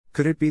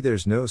Could it be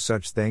there's no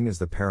such thing as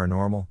the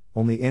paranormal,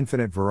 only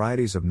infinite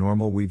varieties of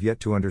normal we've yet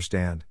to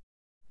understand?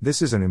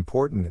 This is an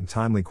important and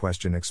timely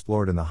question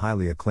explored in the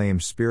highly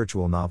acclaimed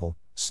spiritual novel,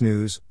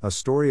 Snooze, A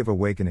Story of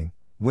Awakening,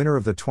 winner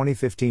of the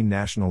 2015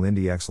 National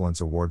Indie Excellence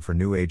Award for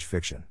New Age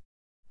Fiction.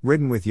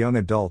 Written with young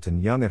adult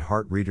and young at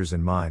heart readers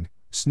in mind,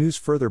 Snooze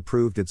further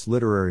proved its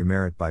literary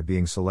merit by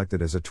being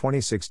selected as a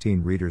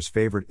 2016 Reader's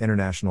Favorite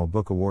International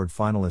Book Award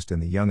finalist in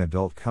the Young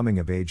Adult Coming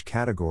of Age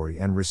category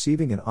and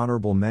receiving an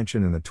honorable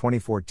mention in the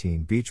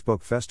 2014 Beach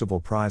Book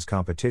Festival Prize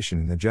competition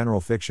in the General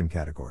Fiction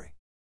category.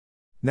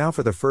 Now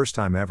for the first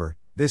time ever,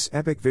 this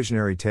epic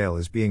visionary tale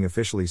is being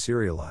officially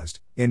serialized,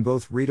 in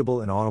both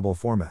readable and audible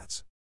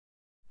formats.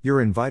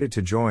 You're invited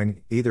to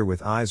join, either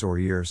with eyes or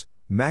ears,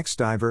 Max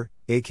Diver,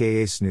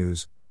 aka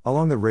Snooze,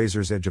 along the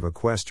razor's edge of a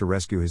quest to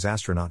rescue his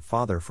astronaut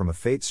father from a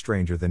fate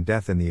stranger than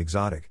death in the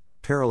exotic,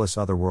 perilous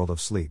otherworld of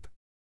sleep.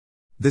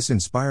 This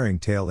inspiring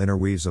tale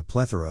interweaves a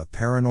plethora of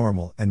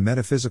paranormal and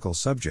metaphysical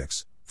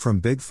subjects, from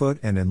Bigfoot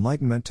and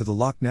enlightenment to the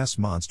Loch Ness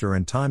Monster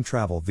and time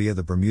travel via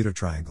the Bermuda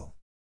Triangle.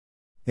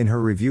 In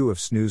her review of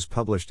Snooze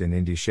published in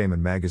Indie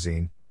Shaman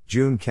magazine,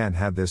 June Kent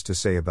had this to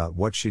say about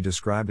what she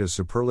described as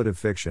superlative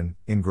fiction: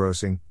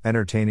 engrossing,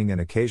 entertaining and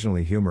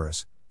occasionally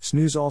humorous.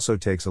 Snooze also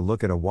takes a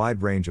look at a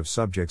wide range of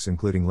subjects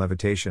including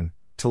levitation,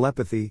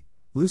 telepathy,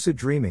 lucid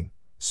dreaming,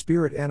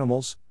 spirit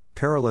animals,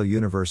 parallel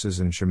universes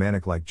and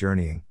shamanic-like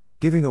journeying,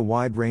 giving a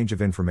wide range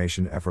of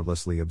information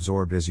effortlessly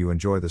absorbed as you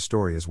enjoy the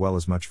story as well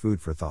as much food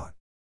for thought.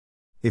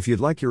 If you'd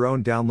like your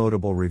own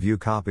downloadable review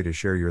copy to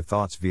share your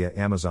thoughts via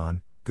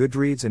Amazon,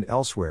 Goodreads and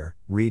elsewhere,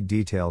 read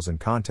details and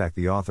contact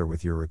the author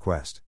with your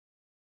request.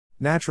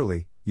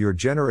 Naturally, your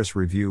generous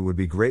review would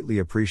be greatly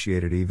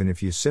appreciated even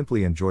if you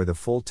simply enjoy the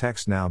full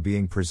text now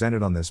being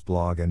presented on this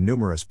blog and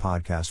numerous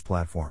podcast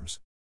platforms.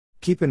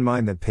 Keep in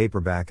mind that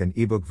paperback and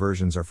ebook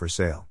versions are for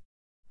sale.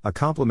 A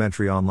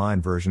complimentary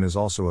online version is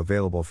also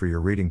available for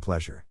your reading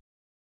pleasure.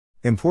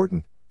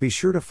 Important: be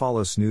sure to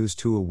follow Snooze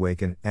to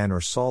Awaken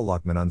and/or Saul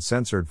Luckman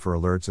Uncensored for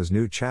alerts as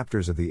new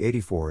chapters of the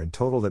 84 in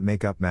total that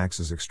make up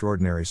Max's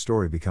extraordinary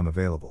story become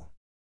available.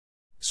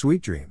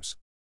 Sweet dreams.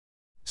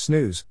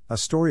 Snooze, A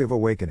Story of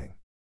Awakening.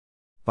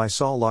 By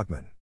Saul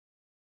Luckman.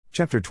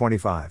 Chapter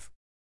 25.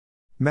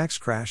 Max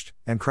crashed,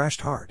 and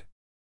crashed hard.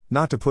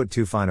 Not to put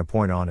too fine a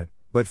point on it,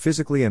 but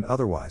physically and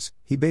otherwise,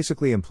 he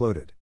basically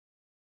imploded.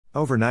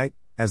 Overnight,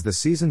 as the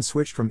season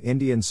switched from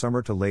Indian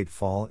summer to late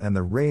fall and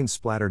the rain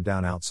splattered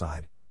down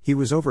outside, he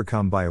was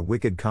overcome by a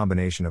wicked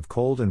combination of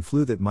cold and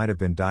flu that might have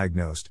been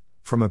diagnosed,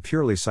 from a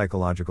purely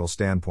psychological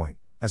standpoint,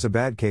 as a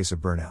bad case of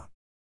burnout.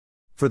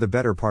 For the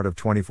better part of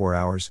 24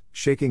 hours,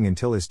 shaking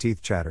until his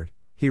teeth chattered,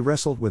 he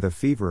wrestled with a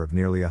fever of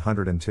nearly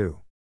 102.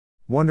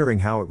 Wondering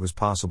how it was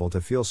possible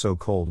to feel so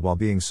cold while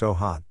being so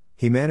hot,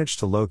 he managed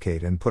to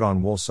locate and put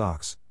on wool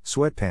socks,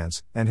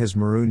 sweatpants, and his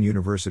maroon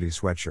university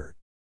sweatshirt.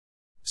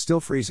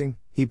 Still freezing,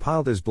 he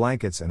piled his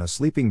blankets and a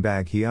sleeping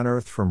bag he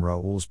unearthed from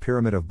Raoul's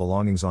pyramid of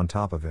belongings on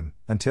top of him,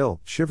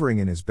 until, shivering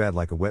in his bed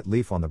like a wet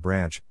leaf on the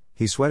branch,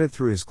 he sweated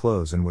through his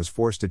clothes and was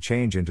forced to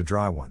change into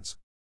dry ones.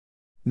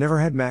 Never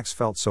had Max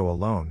felt so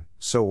alone,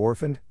 so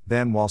orphaned,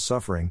 than while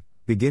suffering,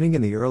 beginning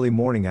in the early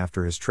morning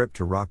after his trip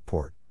to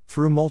Rockport,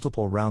 through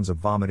multiple rounds of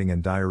vomiting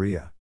and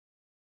diarrhea.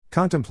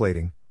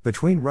 Contemplating,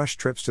 between rushed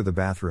trips to the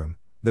bathroom,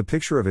 the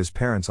picture of his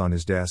parents on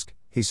his desk,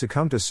 he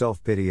succumbed to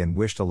self-pity and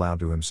wished aloud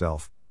to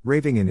himself,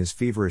 raving in his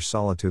feverish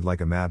solitude like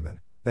a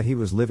madman, that he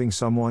was living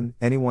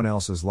anyone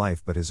else's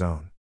life but his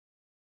own.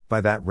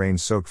 By that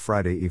rain-soaked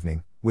Friday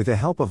evening, with the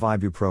help of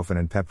ibuprofen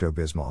and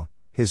Pepto-Bismol,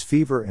 his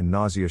fever and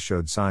nausea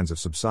showed signs of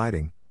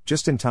subsiding,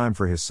 just in time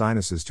for his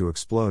sinuses to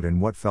explode in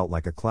what felt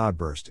like a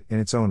cloudburst in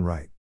its own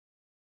right.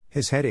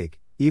 His headache,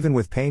 even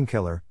with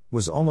painkiller,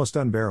 was almost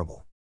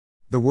unbearable.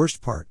 The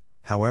worst part,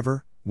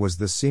 however, was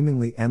the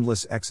seemingly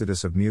endless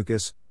exodus of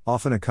mucus,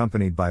 often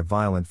accompanied by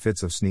violent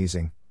fits of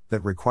sneezing, that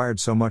required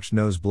so much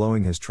nose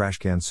blowing his trash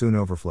can soon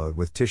overflowed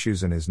with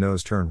tissues and his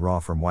nose turned raw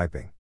from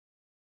wiping.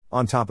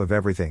 On top of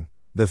everything,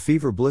 the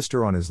fever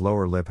blister on his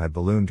lower lip had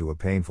ballooned to a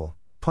painful,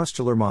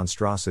 pustular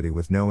monstrosity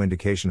with no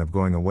indication of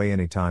going away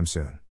anytime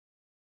soon.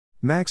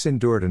 Max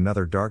endured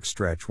another dark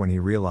stretch when he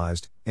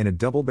realized, in a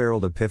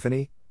double-barreled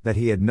epiphany, that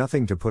he had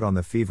nothing to put on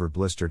the fever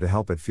blister to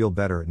help it feel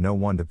better and no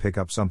one to pick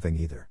up something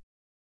either.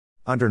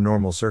 Under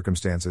normal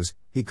circumstances,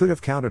 he could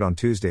have counted on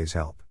Tuesday's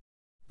help.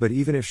 But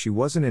even if she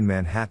wasn't in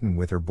Manhattan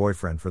with her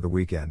boyfriend for the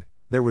weekend,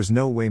 there was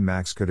no way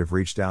Max could have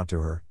reached out to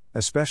her,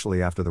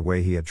 especially after the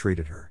way he had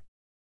treated her.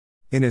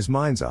 In his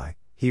mind's eye,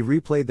 he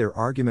replayed their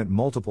argument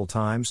multiple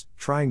times,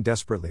 trying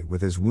desperately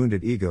with his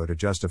wounded ego to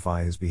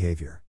justify his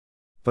behavior.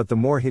 But the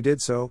more he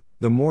did so,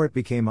 the more it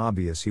became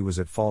obvious he was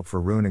at fault for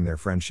ruining their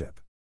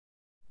friendship.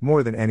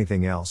 More than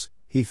anything else,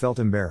 he felt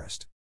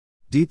embarrassed.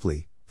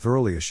 Deeply,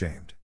 thoroughly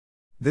ashamed.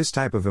 This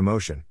type of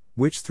emotion,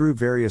 which through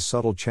various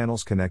subtle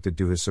channels connected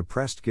to his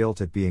suppressed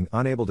guilt at being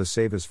unable to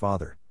save his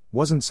father,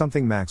 wasn't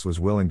something Max was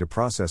willing to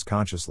process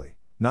consciously,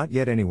 not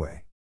yet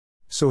anyway.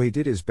 So he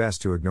did his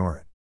best to ignore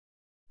it.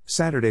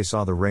 Saturday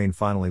saw the rain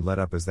finally let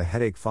up as the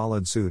headache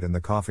followed suit and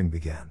the coughing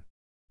began.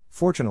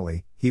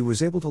 Fortunately, he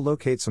was able to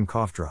locate some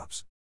cough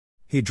drops.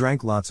 He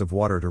drank lots of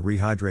water to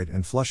rehydrate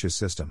and flush his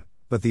system,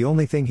 but the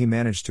only thing he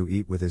managed to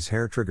eat with his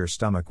hair-trigger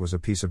stomach was a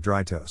piece of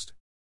dry toast.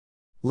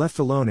 Left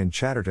alone in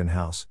Chatterton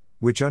House,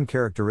 which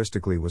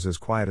uncharacteristically was as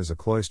quiet as a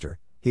cloister,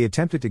 he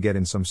attempted to get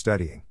in some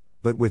studying,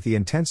 but with the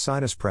intense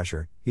sinus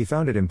pressure, he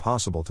found it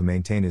impossible to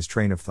maintain his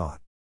train of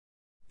thought.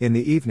 In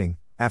the evening,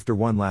 after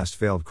one last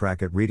failed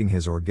crack at reading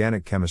his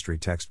organic chemistry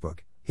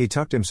textbook, he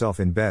tucked himself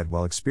in bed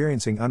while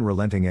experiencing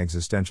unrelenting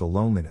existential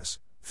loneliness,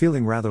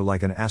 feeling rather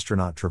like an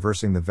astronaut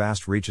traversing the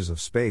vast reaches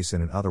of space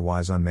in an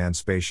otherwise unmanned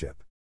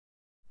spaceship.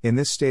 In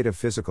this state of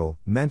physical,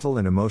 mental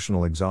and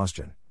emotional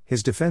exhaustion,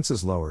 his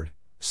defenses lowered,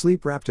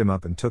 sleep wrapped him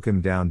up and took him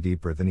down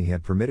deeper than he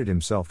had permitted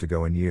himself to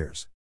go in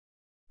years.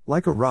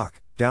 Like a rock,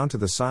 down to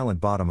the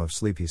silent bottom of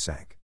sleep he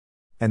sank.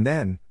 And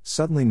then,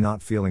 suddenly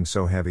not feeling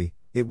so heavy,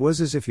 it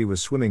was as if he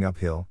was swimming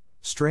uphill,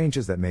 strange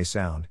as that may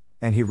sound,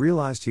 and he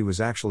realized he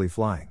was actually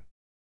flying.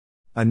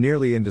 A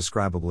nearly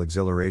indescribable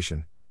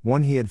exhilaration,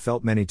 one he had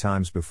felt many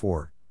times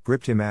before,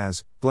 gripped him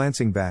as,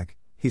 glancing back,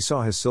 he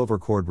saw his silver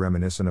cord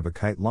reminiscent of a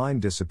kite line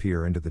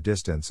disappear into the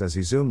distance as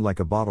he zoomed like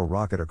a bottle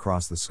rocket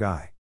across the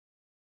sky.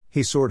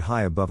 He soared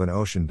high above an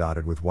ocean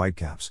dotted with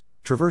whitecaps,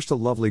 traversed a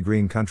lovely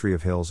green country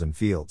of hills and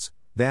fields,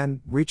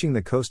 then, reaching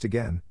the coast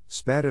again,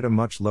 sped at a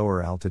much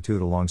lower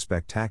altitude along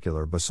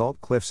spectacular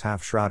basalt cliffs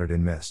half shrouded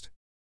in mist.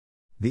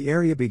 The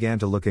area began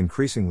to look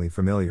increasingly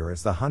familiar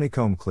as the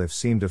honeycomb cliffs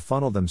seemed to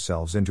funnel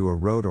themselves into a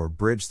road or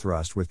bridge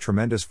thrust with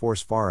tremendous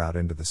force far out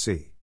into the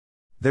sea.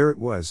 There it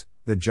was,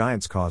 the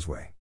Giant's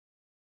Causeway.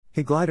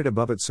 He glided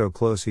above it so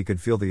close he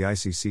could feel the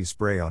icy sea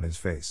spray on his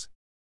face.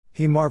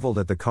 He marveled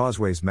at the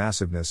causeway's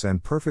massiveness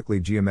and perfectly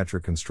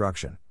geometric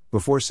construction,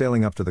 before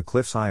sailing up to the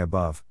cliffs high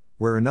above,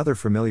 where another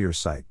familiar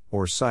sight,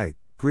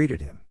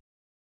 greeted him.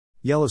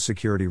 Yellow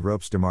security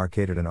ropes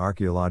demarcated an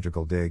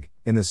archaeological dig,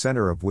 in the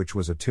center of which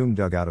was a tomb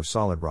dug out of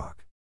solid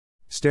rock.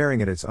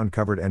 Staring at its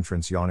uncovered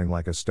entrance yawning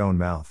like a stone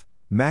mouth,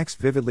 Max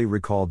vividly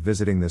recalled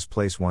visiting this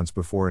place once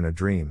before in a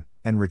dream,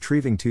 and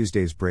retrieving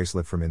Tuesday's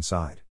bracelet from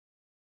inside.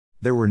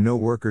 There were no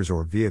workers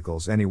or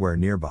vehicles anywhere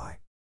nearby.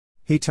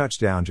 He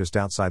touched down just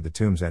outside the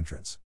tomb's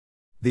entrance.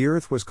 The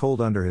earth was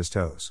cold under his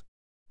toes.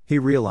 He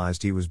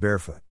realized he was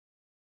barefoot.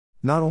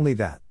 Not only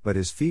that, but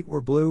his feet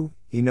were blue,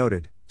 he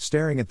noted,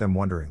 staring at them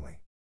wonderingly.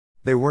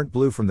 They weren't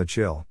blue from the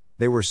chill,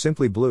 they were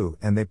simply blue,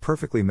 and they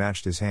perfectly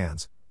matched his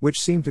hands, which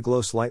seemed to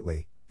glow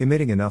slightly,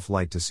 emitting enough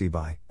light to see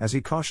by, as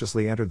he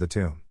cautiously entered the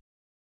tomb.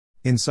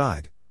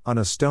 Inside, on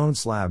a stone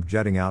slab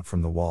jutting out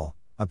from the wall,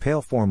 a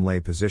pale form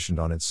lay positioned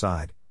on its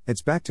side,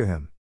 its back to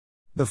him.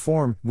 The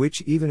form,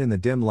 which even in the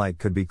dim light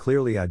could be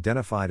clearly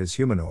identified as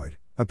humanoid,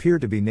 appeared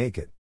to be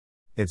naked.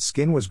 Its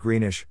skin was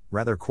greenish,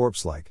 rather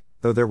corpse-like,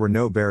 though there were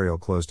no burial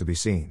clothes to be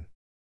seen.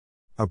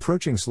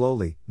 Approaching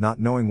slowly, not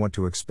knowing what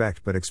to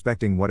expect but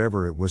expecting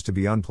whatever it was to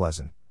be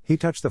unpleasant, he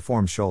touched the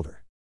form's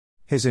shoulder.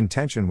 His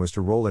intention was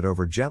to roll it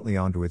over gently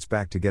onto its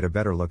back to get a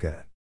better look at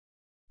it.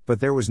 But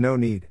there was no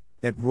need,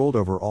 it rolled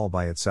over all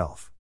by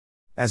itself.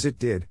 As it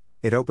did,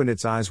 it opened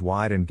its eyes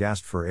wide and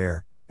gasped for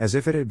air, as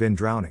if it had been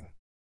drowning.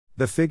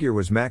 The figure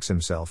was Max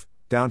himself,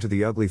 down to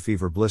the ugly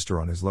fever blister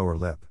on his lower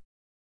lip.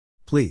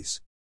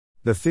 "Please."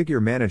 The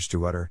figure managed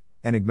to utter,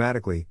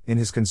 enigmatically, in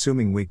his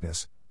consuming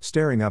weakness,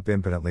 staring up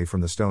impotently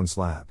from the stone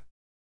slab.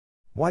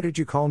 "Why did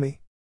you call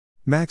me?"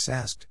 Max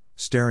asked,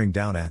 staring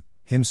down at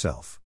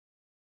himself.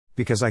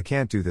 "Because I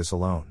can't do this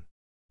alone.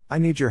 I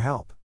need your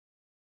help."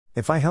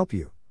 "If I help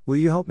you, will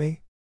you help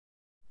me?"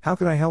 "How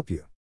can I help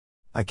you?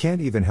 I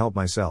can't even help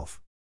myself."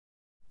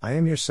 "I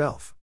am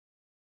yourself."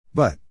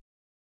 "But..."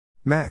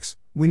 "Max,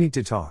 we need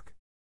to talk.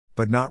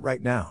 But not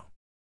right now.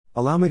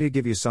 Allow me to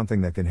give you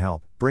something that can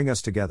help bring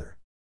us together.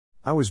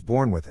 I was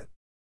born with it."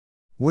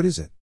 "What is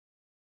it?"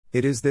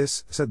 "It is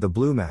this," said the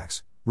blue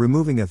Max,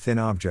 removing a thin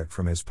object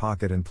from his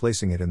pocket and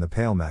placing it in the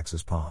pale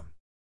Max's palm.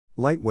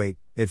 Lightweight,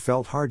 it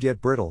felt hard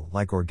yet brittle,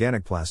 like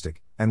organic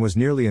plastic, and was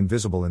nearly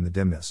invisible in the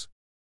dimness.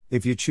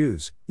 "If you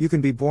choose, you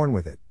can be born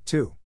with it,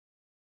 too."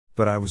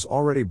 "But I was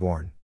already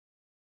born.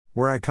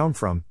 Where I come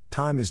from,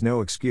 time is no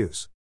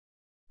excuse."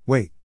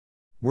 "Wait.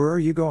 Where are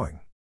you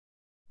going?"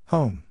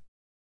 "Home."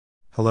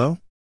 "Hello?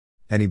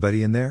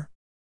 Anybody in there?"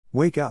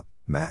 "Wake up,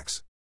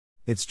 Max.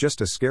 It's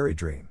just a scary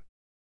dream."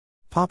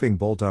 Popping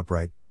bolt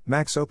upright,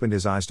 Max opened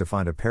his eyes to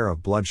find a pair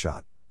of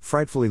bloodshot,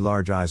 frightfully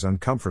large eyes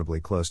uncomfortably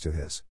close to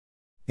his.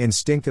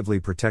 Instinctively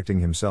protecting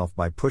himself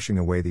by pushing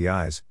away the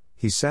eyes,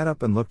 he sat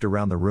up and looked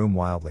around the room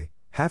wildly,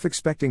 half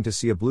expecting to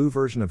see a blue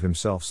version of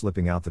himself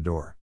slipping out the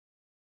door.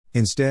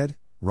 Instead,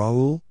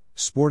 Raoul,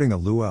 sporting a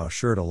luau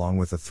shirt along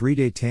with a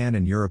 3-day tan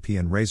and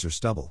European razor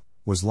stubble,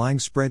 was lying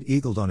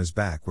spread-eagled on his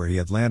back where he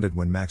had landed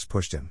when Max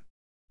pushed him.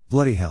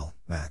 "Bloody hell,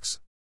 Max.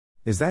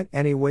 Is that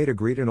any way to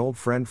greet an old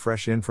friend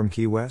fresh in from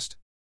Key West?"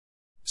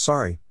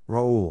 "Sorry,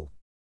 Raoul.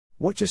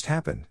 What just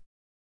happened?"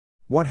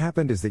 "What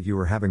happened is that you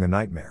were having a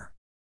nightmare.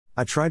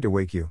 I tried to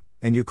wake you,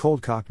 and you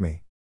cold-cocked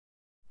me.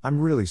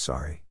 I'm really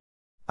sorry.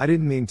 I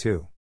didn't mean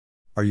to."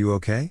 "Are you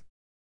okay?"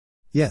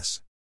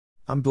 "Yes.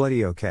 I'm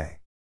bloody okay.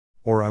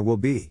 Or I will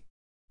be."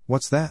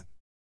 "What's that?"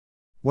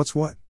 "What's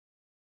what?"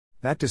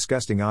 "That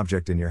disgusting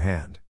object in your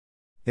hand.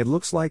 It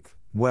looks like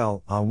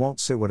well, I won't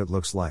say what it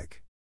looks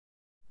like.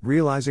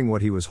 Realizing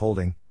what he was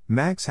holding,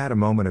 Max had a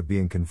moment of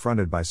being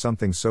confronted by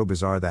something so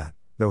bizarre that,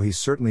 though he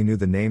certainly knew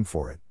the name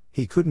for it,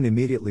 he couldn't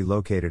immediately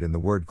locate it in the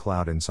word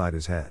cloud inside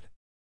his head.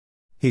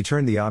 He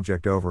turned the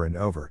object over and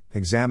over,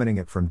 examining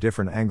it from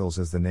different angles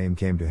as the name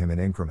came to him in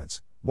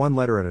increments, one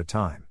letter at a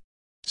time.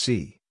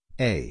 C-A-U-L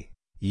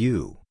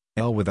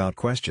without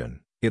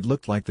question, it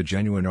looked like the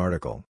genuine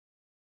article.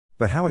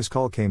 But how his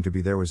call came to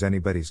be there was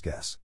anybody's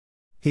guess.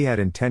 He had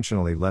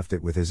intentionally left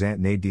it with his Aunt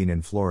Nadine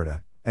in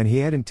Florida, and he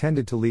had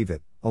intended to leave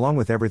it, along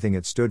with everything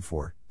it stood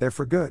for, there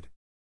for good.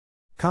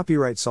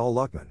 Copyright Saul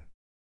Luckman.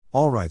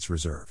 All rights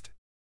reserved.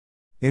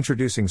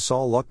 Introducing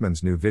Saul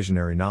Luckman's new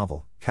visionary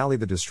novel, Kali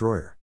the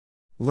Destroyer.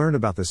 Learn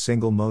about the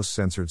single most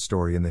censored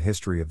story in the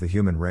history of the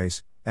human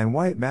race, and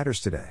why it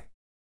matters today.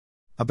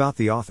 About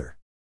the author.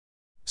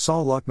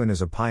 Saul Luckman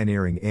is a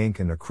pioneering ink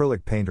and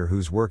acrylic painter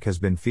whose work has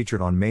been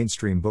featured on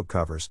mainstream book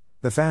covers,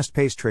 the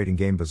fast-paced trading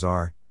game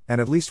Bazaar,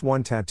 and at least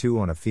one tattoo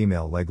on a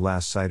female leg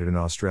last sighted in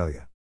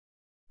Australia.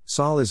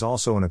 Saul is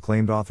also an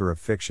acclaimed author of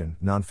fiction,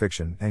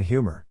 nonfiction, and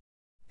humor.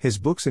 His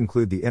books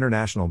include the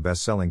international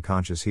best-selling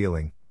Conscious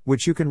Healing,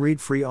 which you can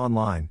read free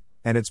online,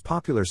 and its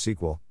popular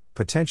sequel,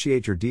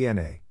 Potentiate Your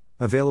DNA,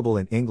 available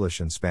in English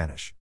and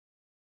Spanish.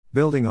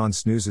 Building on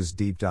Snooze's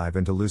deep dive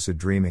into lucid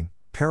dreaming,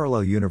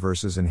 parallel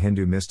universes and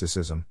Hindu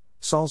mysticism,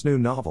 Saul's new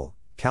novel,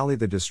 Kali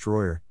the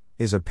Destroyer,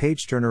 is a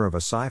page-turner of a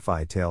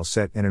sci-fi tale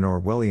set in an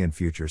Orwellian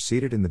future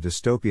seated in the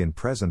dystopian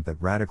present that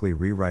radically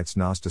rewrites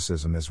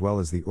Gnosticism as well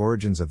as the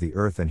origins of the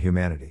earth and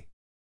humanity.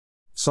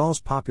 Saul's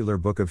popular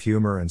book of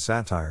humor and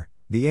satire,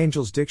 The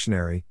Angel's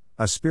Dictionary,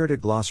 a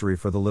spirited glossary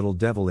for the little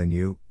devil in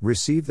you,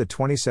 received the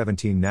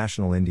 2017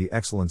 National Indie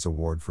Excellence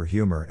Award for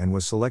Humor and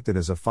was selected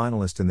as a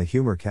finalist in the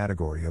humor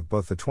category of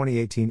both the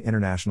 2018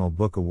 International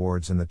Book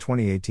Awards and the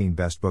 2018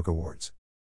 Best Book Awards.